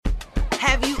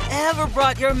Have you ever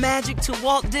brought your magic to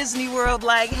Walt Disney World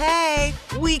like, hey,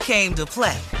 we came to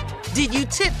play? Did you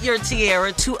tip your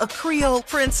tiara to a Creole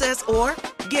princess or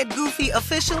get goofy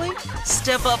officially?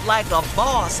 Step up like a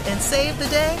boss and save the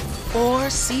day? Or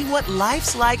see what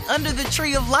life's like under the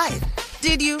tree of life?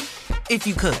 Did you? If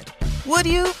you could. Would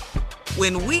you?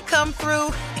 When we come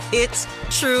through, it's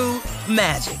true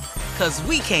magic. 'Cause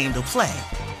we came to play.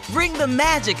 Bring the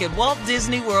magic at Walt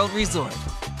Disney World Resort.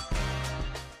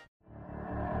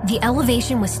 The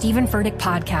Elevation with Stephen Furtick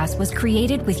podcast was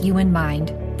created with you in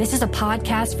mind. This is a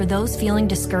podcast for those feeling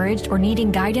discouraged or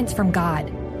needing guidance from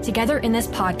God. Together in this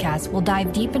podcast, we'll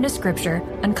dive deep into Scripture,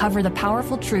 uncover the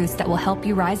powerful truths that will help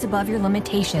you rise above your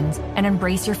limitations and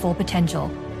embrace your full potential.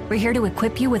 We're here to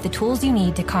equip you with the tools you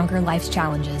need to conquer life's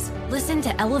challenges. Listen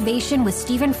to Elevation with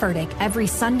Stephen Furtick every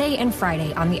Sunday and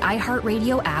Friday on the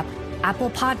iHeartRadio app,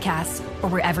 Apple Podcasts, or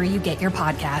wherever you get your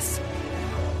podcasts.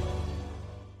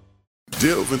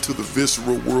 Delve into the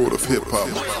visceral world of hip-hop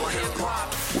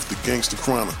with the Gangster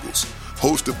Chronicles,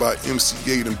 hosted by MC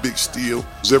Gate and Big Steel.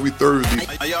 Every Thursday,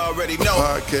 a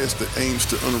podcast that aims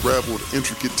to unravel the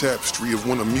intricate tapestry of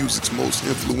one of music's most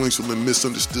influential and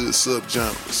misunderstood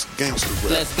subgenres, gangster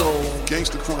rap. Let's go.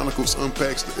 Gangster Chronicles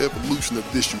unpacks the evolution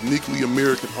of this uniquely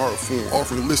American art form,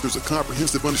 offering listeners a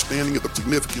comprehensive understanding of the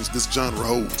significance this genre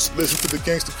holds. Listen to the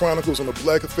Gangster Chronicles on the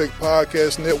Black Effect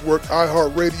Podcast Network,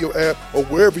 iHeartRadio app, or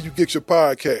wherever you get your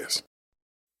podcasts.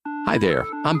 Hi there,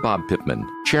 I'm Bob Pittman,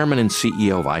 Chairman and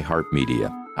CEO of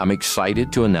iHeartMedia. I'm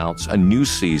excited to announce a new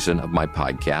season of my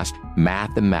podcast,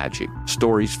 Math and Magic,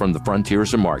 Stories from the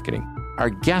Frontiers of Marketing. Our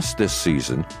guests this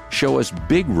season show us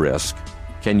big risk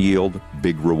can yield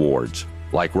big rewards,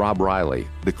 like Rob Riley,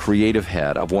 the creative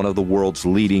head of one of the world's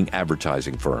leading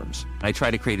advertising firms. I try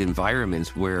to create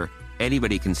environments where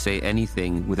anybody can say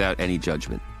anything without any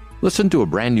judgment. Listen to a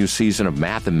brand new season of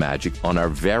Math and Magic on our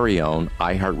very own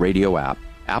iHeartRadio app,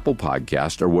 Apple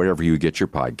Podcast, or wherever you get your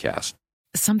podcast.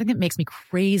 Something that makes me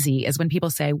crazy is when people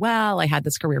say, well, I had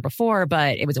this career before,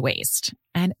 but it was a waste.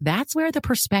 And that's where the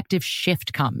perspective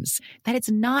shift comes, that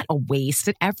it's not a waste,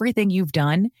 that everything you've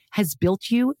done has built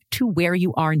you to where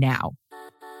you are now.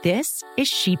 This is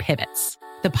She Pivots,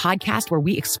 the podcast where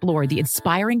we explore the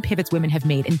inspiring pivots women have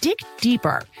made and dig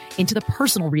deeper into the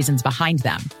personal reasons behind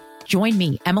them. Join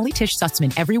me, Emily Tish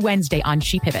Sussman, every Wednesday on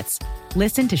She Pivots.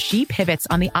 Listen to She Pivots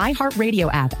on the iHeartRadio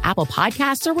app, Apple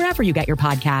Podcasts, or wherever you get your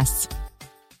podcasts.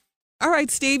 All right,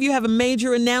 Steve, you have a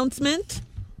major announcement.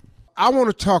 I want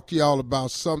to talk to y'all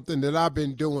about something that I've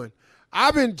been doing.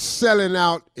 I've been selling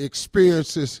out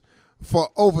experiences for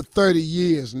over 30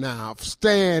 years now.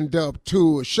 Stand-up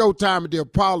tours, Showtime at the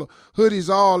Apollo, hoodies,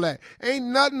 all that. Ain't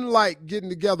nothing like getting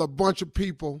together a bunch of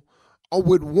people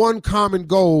with one common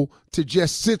goal to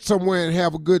just sit somewhere and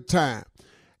have a good time.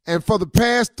 And for the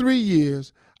past 3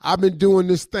 years, I've been doing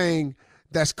this thing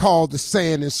that's called the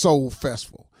Sand and Soul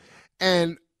Festival.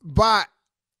 And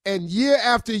year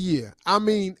after year, I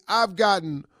mean, I've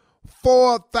gotten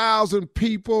 4,000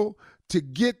 people to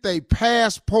get their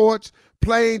passports,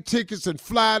 plane tickets, and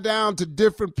fly down to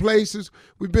different places.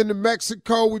 We've been to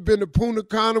Mexico, we've been to Punta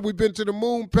Cana, we've been to the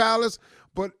Moon Palace,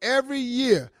 but every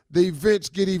year the events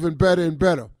get even better and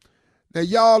better. Now,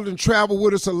 y'all done traveled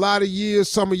with us a lot of years,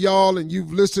 some of y'all, and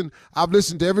I've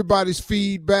listened to everybody's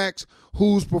feedbacks,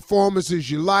 whose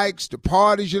performances you like, the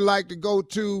parties you like to go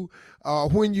to,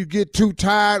 when you get too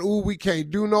tired, we can't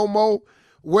do no more.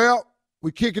 Well,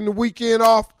 we're kicking the weekend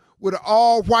off with an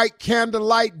all-white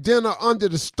candlelight dinner under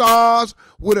the stars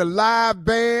with a live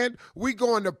band. We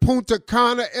going to Punta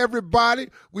Cana, everybody.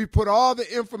 We put all the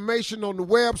information on the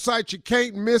website. You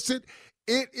can't miss it.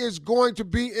 It is going to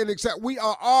be we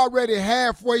are already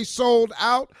halfway sold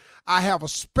out. I have a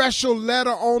special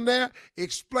letter on there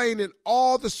explaining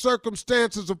all the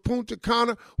circumstances of Punta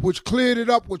Cana, which cleared it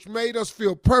up, which made us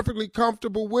feel perfectly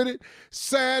comfortable with it.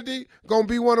 Saturday, going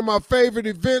to be one of my favorite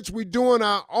events. We're doing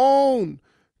our own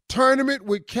tournament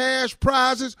with cash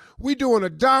prizes. We're doing a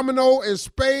domino and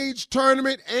spades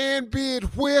tournament and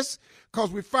bid whist, because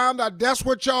we found out that's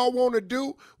what y'all want to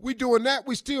do. We doing that.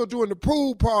 We still doing the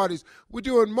pool parties. We're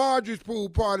doing Marjorie's pool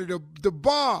party, the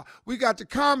bar. We got the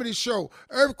comedy show.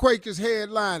 Earthquake is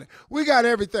headlining. We got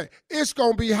everything. It's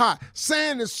going to be hot.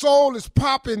 Sand and Soul is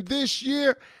popping this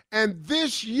year, and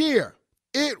this year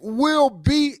it will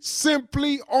be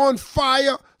simply on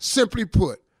fire. Simply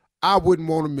put, I wouldn't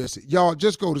want to miss it. Y'all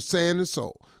just go to Sand and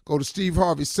Soul. Go to Steve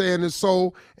Harvey Sand and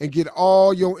Soul and get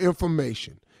all your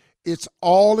information. It's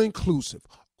all inclusive.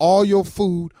 All your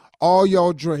food, all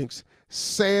your drinks,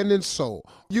 Sand and Soul.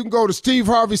 You can go to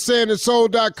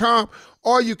SteveHarveySandandSoul.com,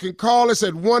 or you can call us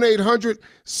at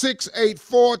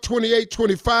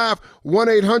 1-800-684-2825,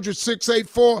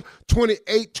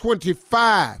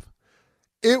 1-800-684-2825.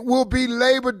 It will be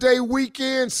Labor Day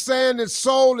weekend. Sand and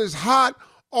Soul is hot,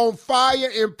 on fire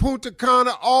in Punta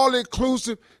Cana, all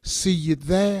inclusive. See you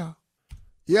there.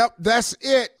 Yep, that's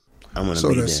it. I'm going to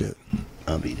be there. It.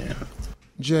 I'll be there.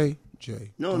 Jay.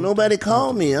 No, nobody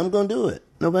call me. I'm going to do it.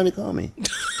 Nobody call me.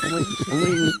 I'm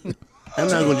waiting. I'm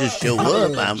not going to just show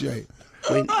up. I'm Jay.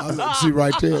 waiting. See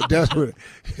right there. That's what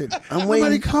I'm waiting.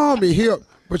 Nobody call me here.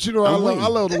 But you know, I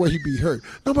love the way he be hurt.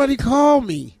 Nobody call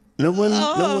me. No one.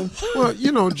 Well,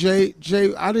 you know, Jay,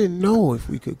 I didn't know if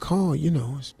we could call. You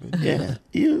know, it's been,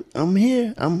 I'm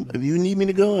here. If you need me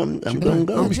to go, I'm gonna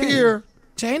go. I'm here.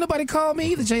 Jay, ain't nobody called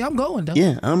me either. Jay, I'm going though.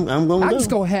 Yeah, I'm going. I'm just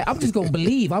gonna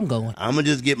believe I'm going. I'm gonna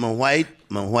just get my white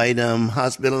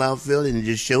hospital outfit and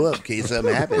just show up in case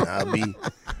something happens.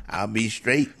 I'll be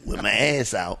straight with my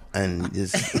ass out and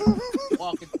just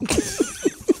walking.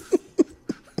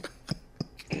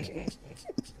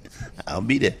 I'll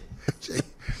be there. Jay,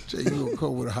 you gonna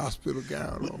come with a hospital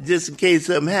gown on? Just in case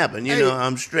something happens, you know,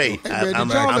 I'm straight. Hey,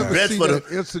 man, I'm dressed for the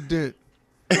incident.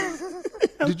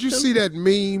 Did you see that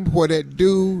meme where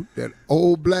that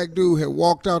old black dude, had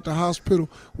walked out the hospital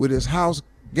with his house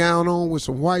gown on with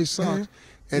some white socks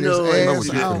and his ass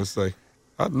out?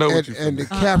 I know what you're and the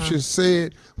caption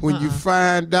said, "When you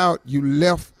find out you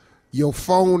left your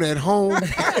phone at home." That's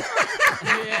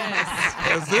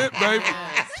it, baby.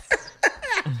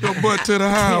 Your butt to the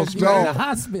house, man. The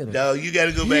hospital. No, you got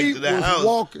to go back to the house. He was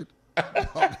walking.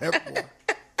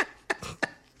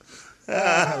 That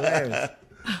boy.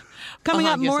 Coming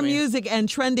up, more music and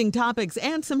trending topics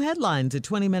and some headlines at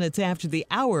 20 minutes after the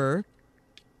hour,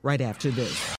 right after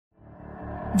this.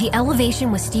 The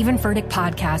Elevation with Stephen Furtick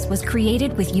podcast was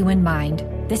created with you in mind.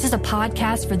 This is a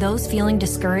podcast for those feeling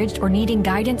discouraged or needing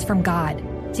guidance from God.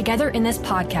 Together in this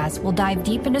podcast, we'll dive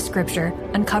deep into Scripture,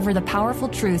 uncover the powerful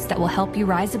truths that will help you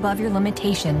rise above your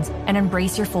limitations and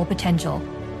embrace your full potential.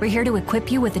 We're here to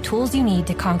equip you with the tools you need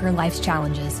to conquer life's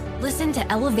challenges. Listen to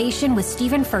Elevation with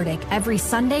Stephen Furtick every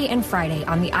Sunday and Friday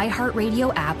on the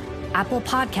iHeartRadio app, Apple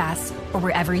Podcasts, or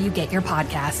wherever you get your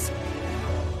podcasts.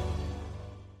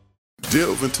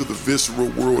 Delve into the visceral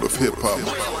world of hip-hop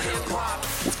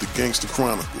with the Gangster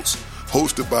Chronicles.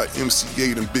 Hosted by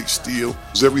MC8 and Big Steel,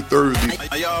 every Thursday,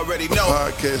 a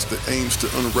podcast that aims to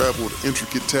unravel the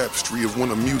intricate tapestry of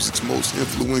one of music's most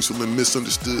influential and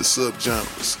misunderstood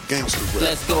subgenres, gangster rap.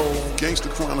 Let's go. Gangster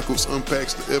Chronicles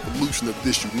unpacks the evolution of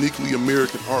this uniquely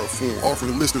American art form,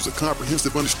 offering listeners a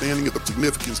comprehensive understanding of the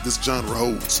significance this genre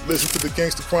holds. Listen to the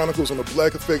Gangster Chronicles on the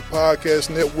Black Effect Podcast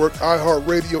Network,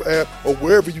 iHeartRadio app, or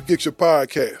wherever you get your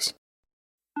podcasts.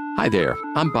 Hi there,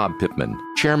 I'm Bob Pittman,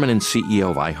 Chairman and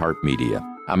CEO of iHeartMedia.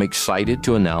 I'm excited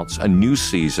to announce a new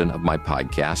season of my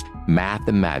podcast, Math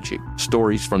and Magic,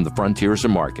 Stories from the Frontiers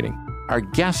of Marketing. Our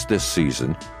guests this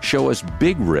season show us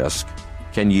big risk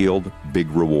can yield big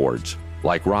rewards,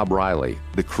 like Rob Riley,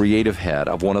 the creative head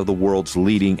of one of the world's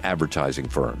leading advertising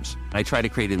firms. I try to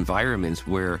create environments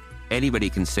where anybody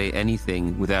can say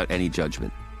anything without any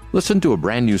judgment. Listen to a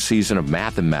brand new season of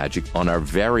Math and Magic on our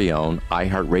very own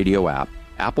iHeartRadio app,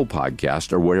 Apple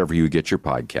Podcast, or wherever you get your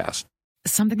podcast.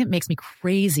 Something that makes me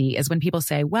crazy is when people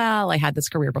say, well, I had this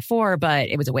career before, but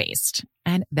it was a waste.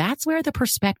 And that's where the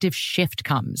perspective shift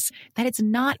comes, that it's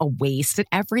not a waste, that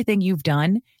everything you've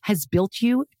done has built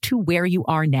you to where you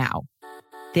are now.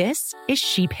 This is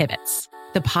She Pivots,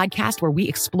 the podcast where we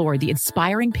explore the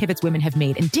inspiring pivots women have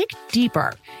made and dig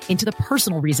deeper into the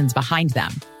personal reasons behind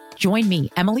them. Join me,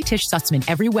 Emily Tish Sussman,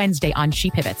 every Wednesday on She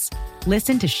Pivots.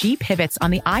 Listen to She Pivots on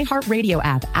the iHeartRadio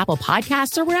app, Apple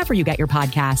Podcasts, or wherever you get your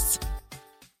podcasts.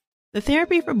 The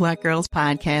Therapy for Black Girls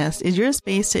podcast is your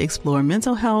space to explore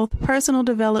mental health, personal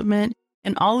development,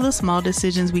 and all of the small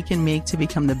decisions we can make to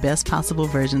become the best possible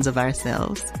versions of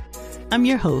ourselves. I'm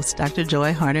your host, Dr.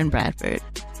 Joy Harden Bradford,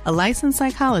 a licensed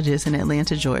psychologist in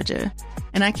Atlanta, Georgia,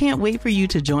 and I can't wait for you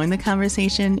to join the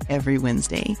conversation every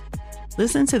Wednesday.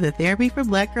 Listen to the Therapy for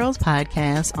Black Girls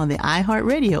podcast on the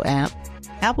iHeartRadio app,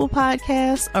 Apple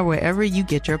Podcasts, or wherever you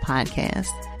get your podcasts.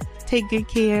 Take good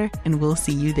care, and we'll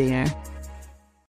see you there.